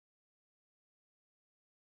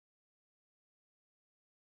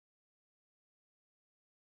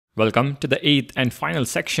Welcome to the 8th and final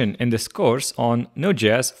section in this course on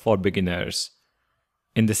Node.js for beginners.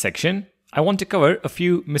 In this section, I want to cover a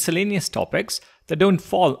few miscellaneous topics that don't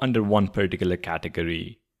fall under one particular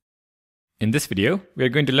category. In this video, we are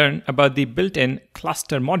going to learn about the built-in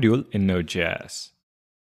cluster module in Node.js.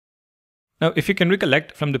 Now, if you can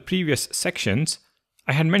recollect from the previous sections,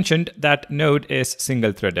 I had mentioned that Node is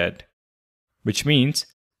single-threaded, which means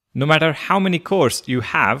no matter how many cores you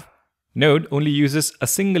have, Node only uses a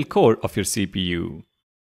single core of your CPU.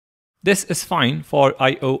 This is fine for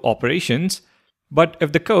I/O operations, but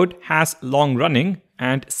if the code has long-running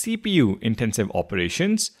and CPU-intensive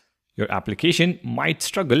operations, your application might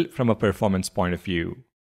struggle from a performance point of view.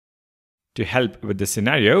 To help with this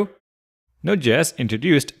scenario, Node.js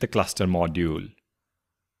introduced the cluster module.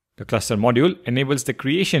 The cluster module enables the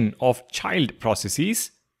creation of child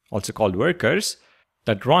processes, also called workers,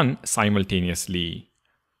 that run simultaneously.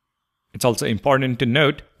 It's also important to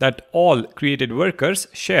note that all created workers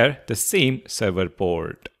share the same server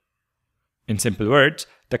port. In simple words,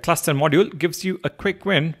 the cluster module gives you a quick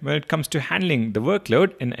win when it comes to handling the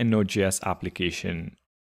workload in a Node.js application.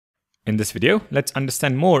 In this video, let's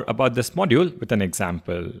understand more about this module with an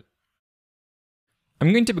example.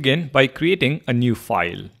 I'm going to begin by creating a new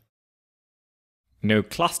file,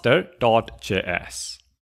 nodecluster.js.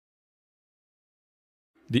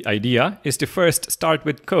 The idea is to first start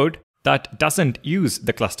with code that doesn't use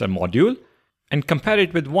the cluster module and compare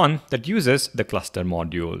it with one that uses the cluster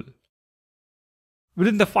module.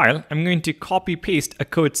 Within the file, I'm going to copy-paste a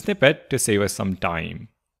code snippet to save us some time.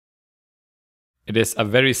 It is a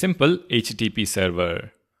very simple HTTP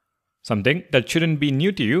server, something that shouldn't be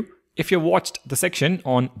new to you if you watched the section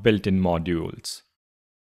on built-in modules.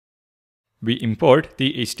 We import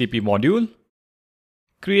the HTTP module,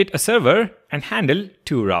 create a server, and handle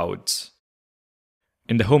two routes.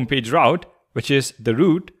 In the homepage route, which is the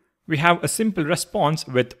root, we have a simple response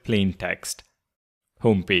with plain text,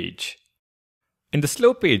 homepage. In the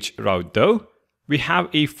slow page route though, we have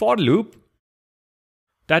a for loop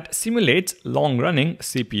that simulates long-running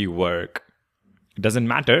CPU work. It doesn't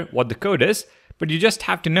matter what the code is, but you just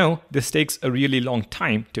have to know this takes a really long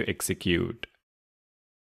time to execute.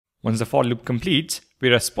 Once the for loop completes, we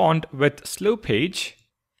respond with slow page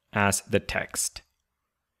as the text.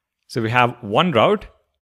 So we have one route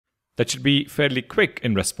that should be fairly quick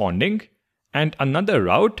in responding, and another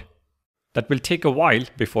route that will take a while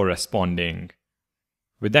before responding.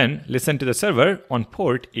 We then listen to the server on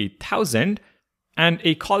port 8000, and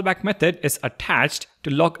a callback method is attached to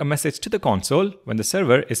log a message to the console when the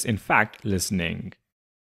server is in fact listening.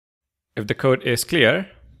 If the code is clear,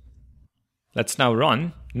 let's now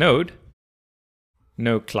run node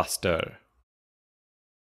cluster.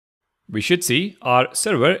 We should see our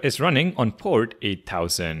server is running on port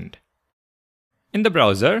 8000. In the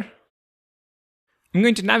browser, I'm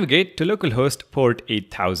going to navigate to localhost port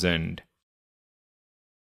 8000.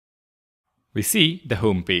 We see the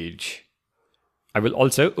home page. I will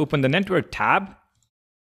also open the network tab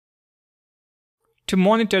to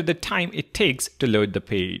monitor the time it takes to load the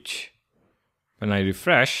page. When I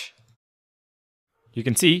refresh, you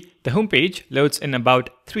can see the home page loads in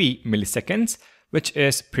about 3 milliseconds, which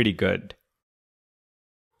is pretty good.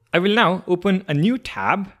 I will now open a new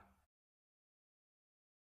tab,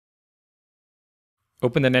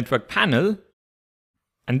 open the network panel,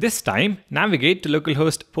 and this time navigate to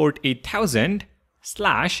localhost port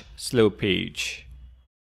 8000/slow page.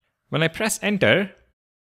 When I press enter,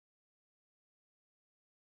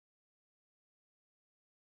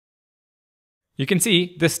 you can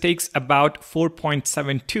see this takes about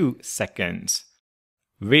 4.72 seconds.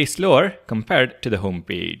 Way slower compared to the home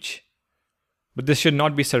page. But this should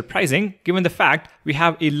not be surprising given the fact we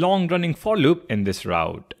have a long-running for loop in this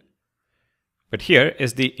route. But here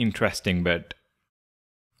is the interesting bit.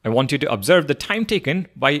 I want you to observe the time taken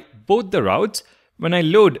by both the routes when I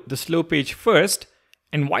load the slow page first,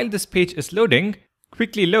 and while this page is loading,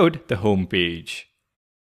 quickly load the home page.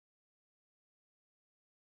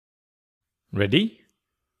 Ready?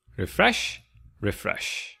 Refresh,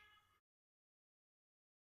 refresh.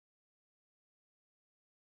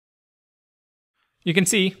 You can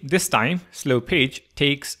see this time slow page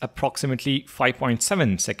takes approximately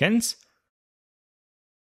 5.7 seconds,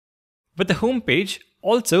 but the home page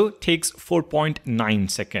also takes 4.9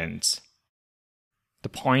 seconds. The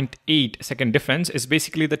 0.8 second difference is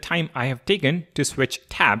basically the time I have taken to switch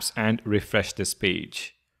tabs and refresh this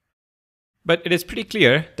page. But it is pretty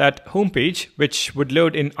clear that home page, which would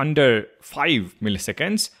load in under 5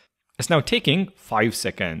 milliseconds, is now taking 5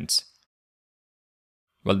 seconds.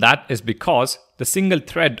 Well, that is because the single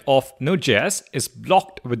thread of Node.js is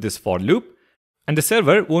blocked with this for loop, and the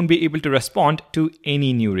server won't be able to respond to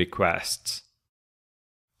any new requests.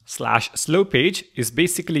 /slow page is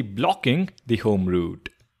basically blocking the home route.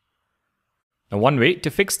 Now, one way to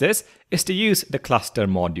fix this is to use the cluster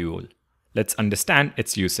module. Let's understand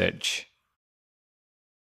its usage.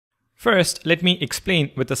 First, let me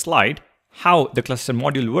explain with a slide how the cluster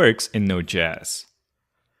module works in Node.js.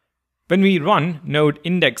 When we run node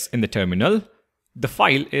index in the terminal, the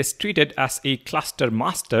file is treated as a cluster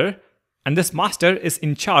master, and this master is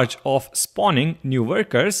in charge of spawning new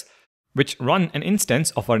workers which run an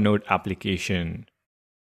instance of our node application.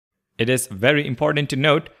 It is very important to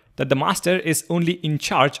note that the master is only in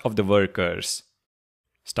charge of the workers,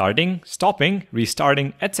 starting, stopping,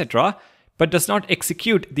 restarting, etc., but does not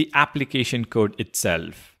execute the application code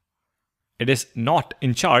itself. It is not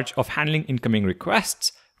in charge of handling incoming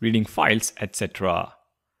requests, reading files, etc.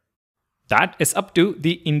 That is up to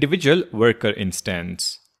the individual worker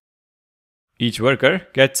instance. Each worker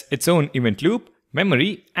gets its own event loop,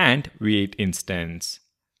 memory, and V8 instance.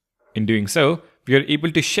 In doing so, we are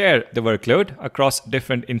able to share the workload across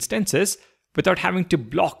different instances without having to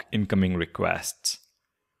block incoming requests.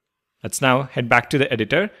 Let's now head back to the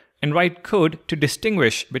editor and write code to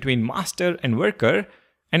distinguish between master and worker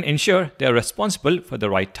and ensure they are responsible for the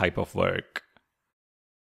right type of work.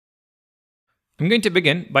 I'm going to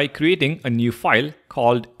begin by creating a new file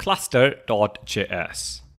called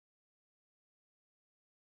cluster.js.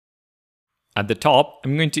 At the top,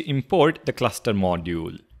 I'm going to import the cluster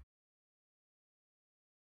module.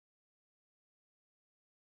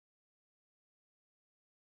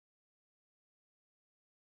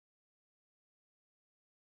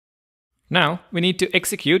 Now, we need to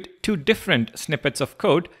execute two different snippets of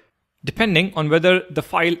code depending on whether the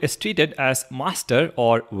file is treated as master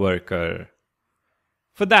or worker.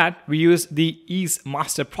 For that, we use the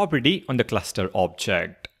isMaster property on the cluster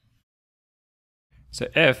object. So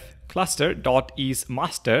if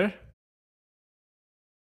cluster.isMaster,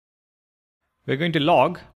 we're going to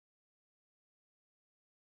log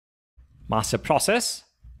master process.pid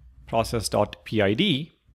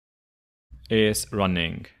is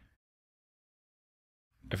running.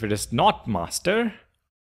 If it is not master,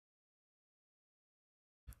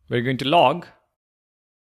 we're going to log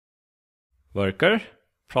worker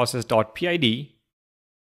process.pid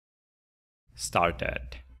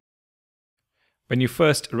started. When you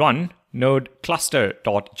first run node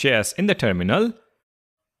cluster.js in the terminal,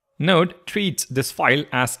 Node treats this file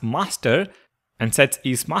as master and sets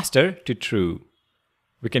isMaster to true.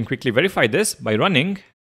 We can quickly verify this by running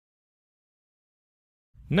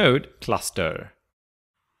node cluster.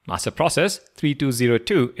 Master process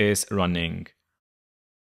 3202 is running.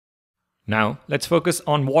 Now let's focus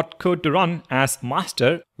on what code to run as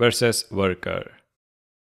master versus worker.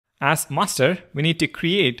 As master, we need to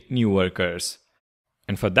create new workers.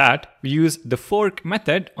 And for that, we use the fork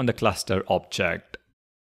method on the cluster object.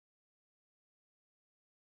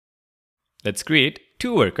 Let's create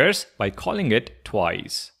two workers by calling it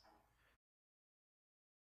twice.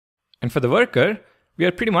 And for the worker, we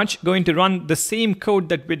are pretty much going to run the same code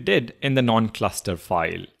that we did in the non-cluster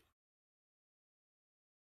file.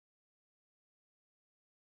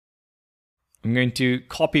 I'm going to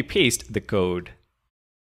copy-paste the code.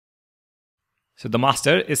 So the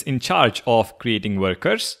master is in charge of creating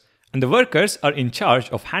workers, and the workers are in charge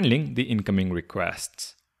of handling the incoming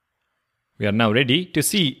requests. We are now ready to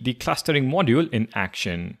see the clustering module in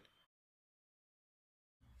action.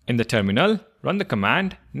 In the terminal, run the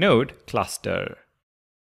command node cluster.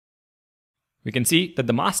 We can see that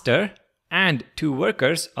the master and two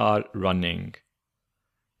workers are running.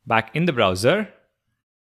 Back in the browser,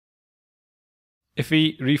 if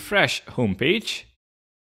we refresh homepage,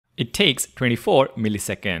 it takes 24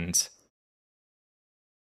 milliseconds.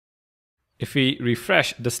 If we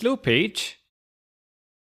refresh the slow page,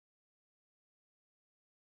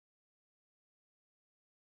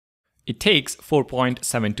 it takes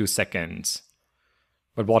 4.72 seconds.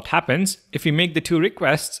 But what happens if we make the two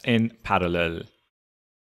requests in parallel?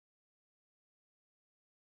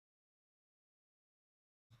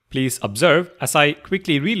 Please observe as I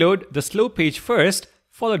quickly reload the slow page first,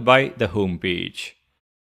 followed by the home page.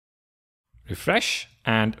 Refresh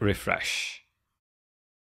and refresh.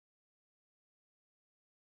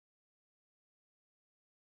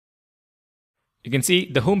 You can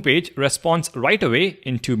see the home page responds right away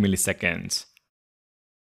in 2 milliseconds.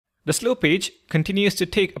 The slow page continues to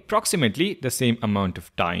take approximately the same amount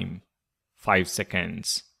of time, 5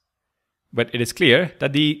 seconds. But it is clear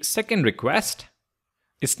that the second request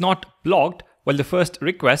is not blocked while the first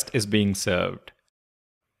request is being served.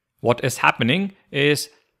 What is happening is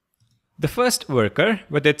The first worker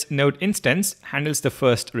with its node instance handles the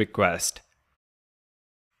first request.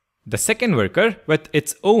 The second worker with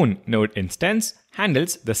its own node instance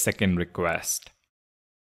handles the second request.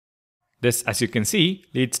 This, as you can see,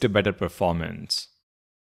 leads to better performance.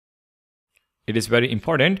 It is very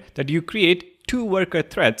important that you create 2 worker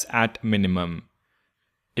threads at minimum.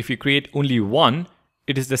 If you create only one,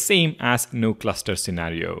 it is the same as no cluster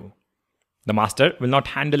scenario. The master will not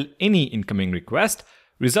handle any incoming request,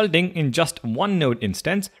 resulting in just one node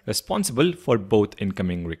instance responsible for both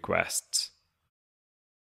incoming requests.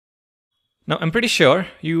 Now, I'm pretty sure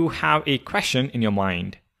you have a question in your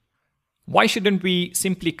mind. Why shouldn't we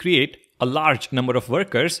simply create a large number of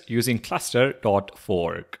workers using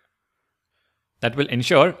cluster.fork? That will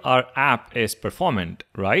ensure our app is performant,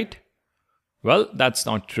 right? Well, that's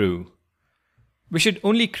not true. We should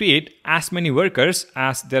only create as many workers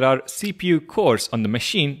as there are CPU cores on the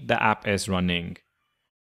machine the app is running.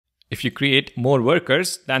 If you create more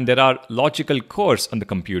workers than there are logical cores on the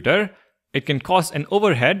computer, it can cause an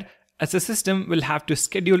overhead as the system will have to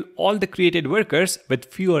schedule all the created workers with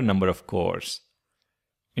fewer number of cores.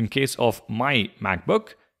 In case of my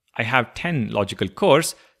MacBook, I have 10 logical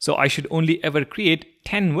cores, so I should only ever create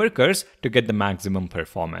 10 workers to get the maximum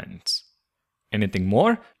performance. Anything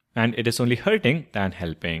more, and it is only hurting than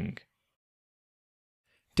helping.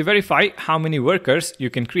 To verify how many workers you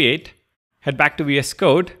can create, head back to VS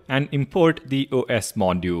Code and import the OS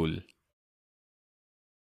module.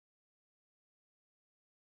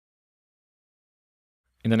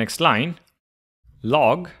 In the next line,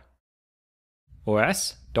 log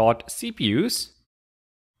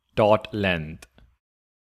os.cpus.length.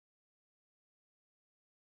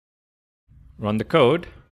 Run the code,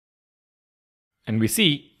 and we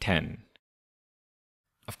see 10.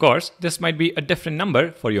 Of course, this might be a different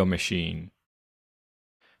number for your machine.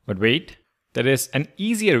 But wait, there is an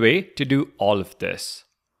easier way to do all of this.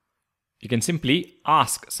 You can simply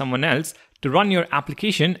ask someone else to run your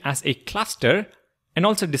application as a cluster and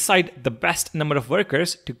also decide the best number of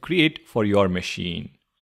workers to create for your machine.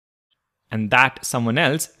 And that someone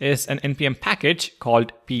else is an npm package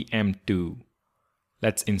called pm2.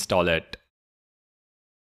 Let's install it.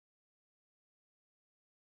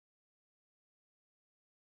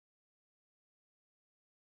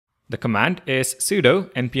 The command is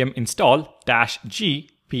sudo npm install -g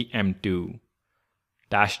pm2.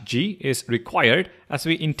 -g is required as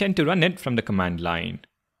we intend to run it from the command line.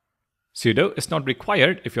 Sudo is not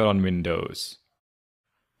required if you're on Windows.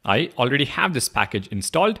 I already have this package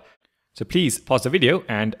installed, so please pause the video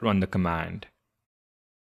and run the command.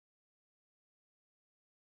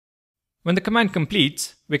 When the command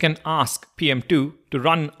completes, we can ask pm2 to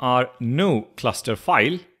run our no cluster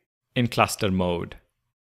file in cluster mode.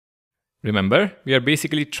 Remember, we are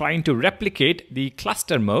basically trying to replicate the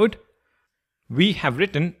cluster mode we have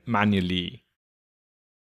written manually.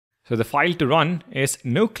 So the file to run is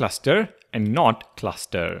no cluster and not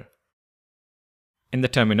cluster. In the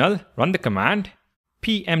terminal, run the command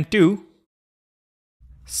pm2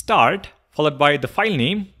 start followed by the file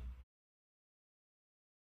name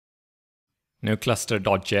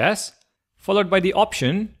nocluster.js followed by the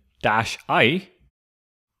option -i,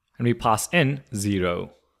 and we pass in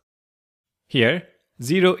 0. Here,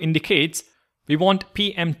 0 indicates we want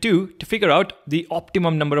pm2 to figure out the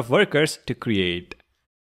optimum number of workers to create.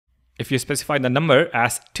 If you specify the number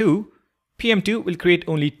as 2, pm2 will create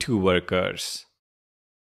only 2 workers.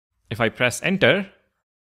 If I press enter,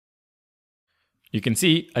 you can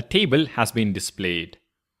see a table has been displayed.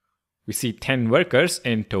 We see 10 workers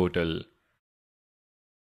in total,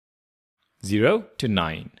 0 to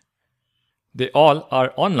 9. They all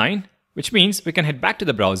are online, which means we can head back to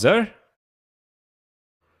the browser,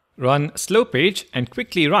 run slow page and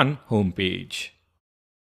quickly run homepage.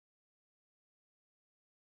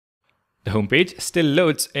 The homepage still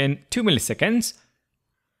loads in 2 milliseconds,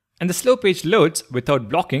 and the slow page loads without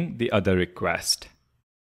blocking the other request.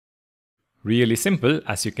 Really simple,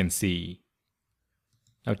 as you can see.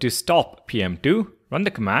 Now to stop pm2, run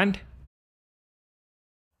the command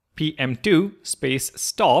pm2 space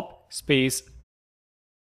stop space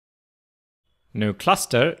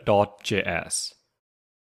nocluster.js.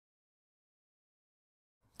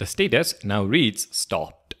 The status now reads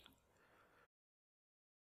stopped.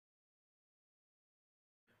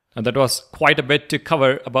 Now that was quite a bit to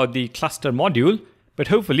cover about the cluster module, but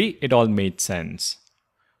hopefully it all made sense.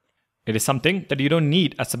 It is something that you don't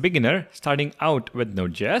need as a beginner starting out with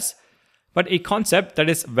Node.js, but a concept that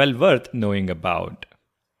is well worth knowing about.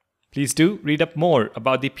 Please do read up more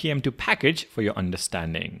about the pm2 package for your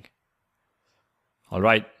understanding.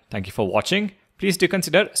 Alright, thank you for watching. Please do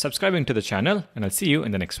consider subscribing to the channel, and I'll see you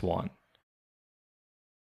in the next one.